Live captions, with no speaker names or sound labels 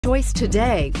Choice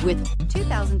today with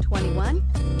 2021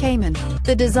 Cayman.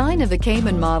 The design of the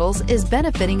Cayman models is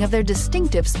benefiting of their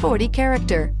distinctive sporty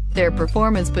character. Their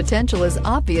performance potential is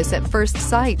obvious at first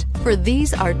sight, for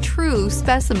these are true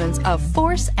specimens of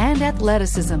force and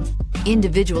athleticism.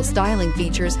 Individual styling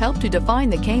features help to define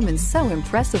the Cayman so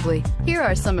impressively. Here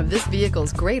are some of this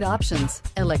vehicle's great options: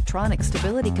 electronic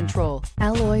stability control,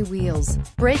 alloy wheels,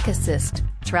 brake assist,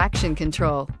 traction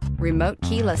control, remote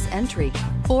keyless entry,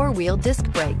 four-wheel disc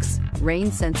brakes,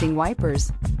 rain-sensing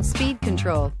wipers, speed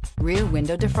control, rear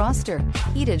window defroster,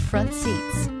 heated front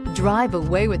seats. Drive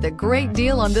away with a great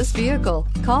deal on this vehicle.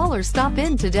 Call or stop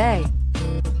in today.